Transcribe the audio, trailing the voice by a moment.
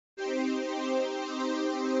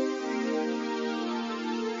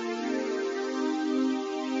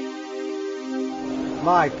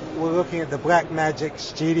Mike, we're looking at the Blackmagic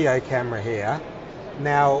Studio Camera here.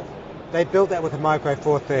 Now, they built that with a micro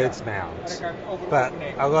four thirds mount, but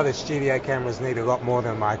a lot of studio cameras need a lot more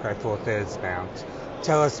than a micro four thirds mount.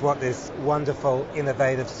 Tell us what this wonderful,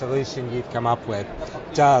 innovative solution you've come up with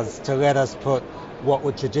does to let us put what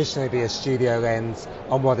would traditionally be a studio lens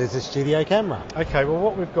on what is a studio camera. Okay, well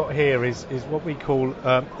what we've got here is what we call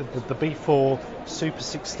the B4 Super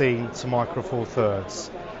 16 to micro four thirds.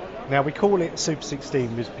 Now we call it Super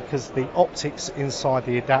 16 because the optics inside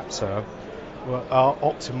the adapter are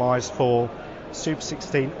optimized for Super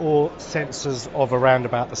 16 or sensors of around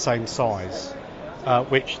about the same size,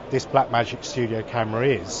 which this Blackmagic Studio Camera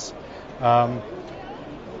is.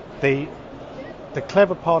 The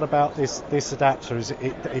clever part about this adapter is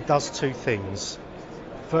it does two things.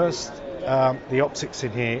 First, the optics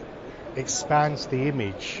in here expands the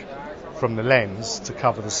image from the lens to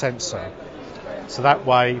cover the sensor, so that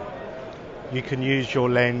way you can use your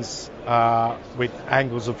lens with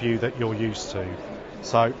angles of view that you're used to.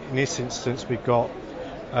 So in this instance we've got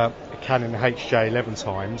a Canon HJ 11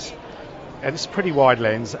 times, and it's a pretty wide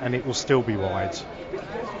lens and it will still be wide.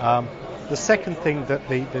 The second thing that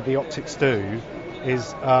the optics do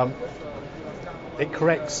is it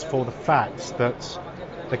corrects for the fact that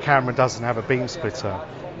the camera doesn't have a beam splitter.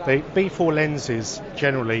 The B4 lenses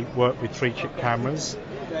generally work with 3-chip cameras,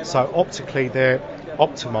 so optically they're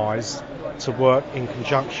optimized to work in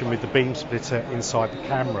conjunction with the beam splitter inside the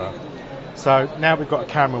camera. So now we've got a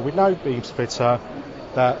camera with no beam splitter.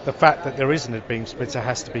 The fact that there isn't a beam splitter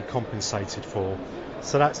has to be compensated for.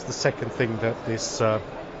 So that's the second thing that this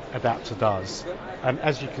adapter does. And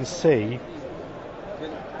as you can see,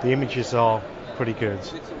 the images are pretty good.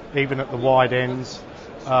 Even at the wide ends,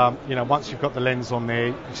 once you've got the lens on there,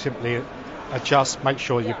 you simply adjust, make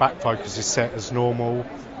sure your back focus is set as normal,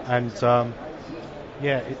 and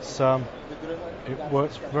it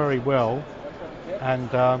works very well.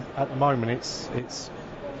 And at the moment, it's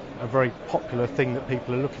a very popular thing that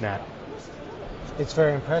people are looking at. It's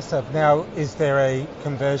very impressive. Now, is there a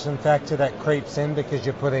conversion factor that creeps in because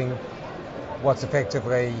you're putting what's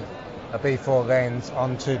effectively a B4 lens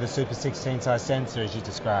onto the Super 16 size sensor as you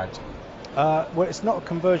described? Well, it's not a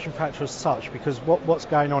conversion factor as such, because what's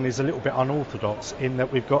going on is a little bit unorthodox in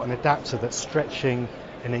that we've got an adapter that's stretching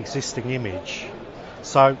an existing image.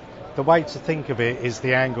 So the way to think of it is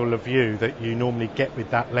the angle of view that you normally get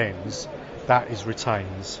with that lens, that is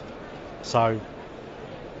retained. So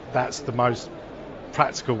that's the most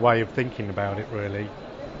practical way of thinking about it, really.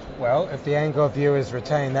 Well, if the angle of view is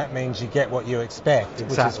retained, that means you get what you expect, exactly.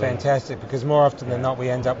 Which is fantastic, because more often than not we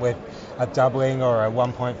end up with a doubling or a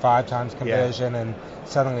 1.5 times conversion, and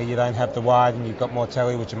suddenly you don't have the wide and you've got more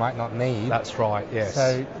tele which you might not need. That's right, yes.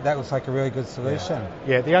 So that looks like a really good solution.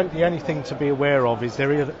 Yeah, the only thing to be aware of is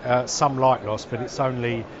there is some light loss, but it's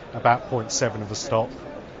only about 0.7 of a stop.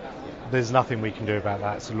 There's nothing we can do about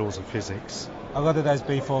that. It's the laws of physics. A lot of those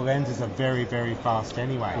B4 lenses are very, very fast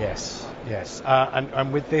anyway. Yes.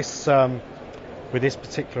 And with this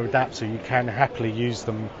particular adapter, you can happily use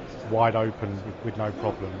them wide open with no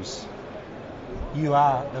problems. You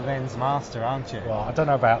are the lens master, aren't you? Well, I don't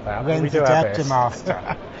know about that. Lens we do adapter our best.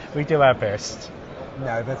 master. We do our best.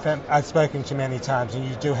 No, but I've spoken to you many times, and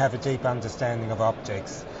you do have a deep understanding of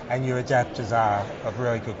optics, and your adapters are of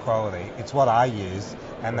really good quality. It's what I use,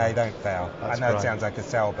 and they don't fail. That's I know great. It sounds like a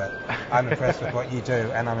sell, but I'm impressed with what you do,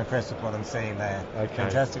 and I'm impressed with what I'm seeing there. Okay.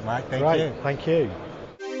 Fantastic, Mike. Thank Great. you. Thank you.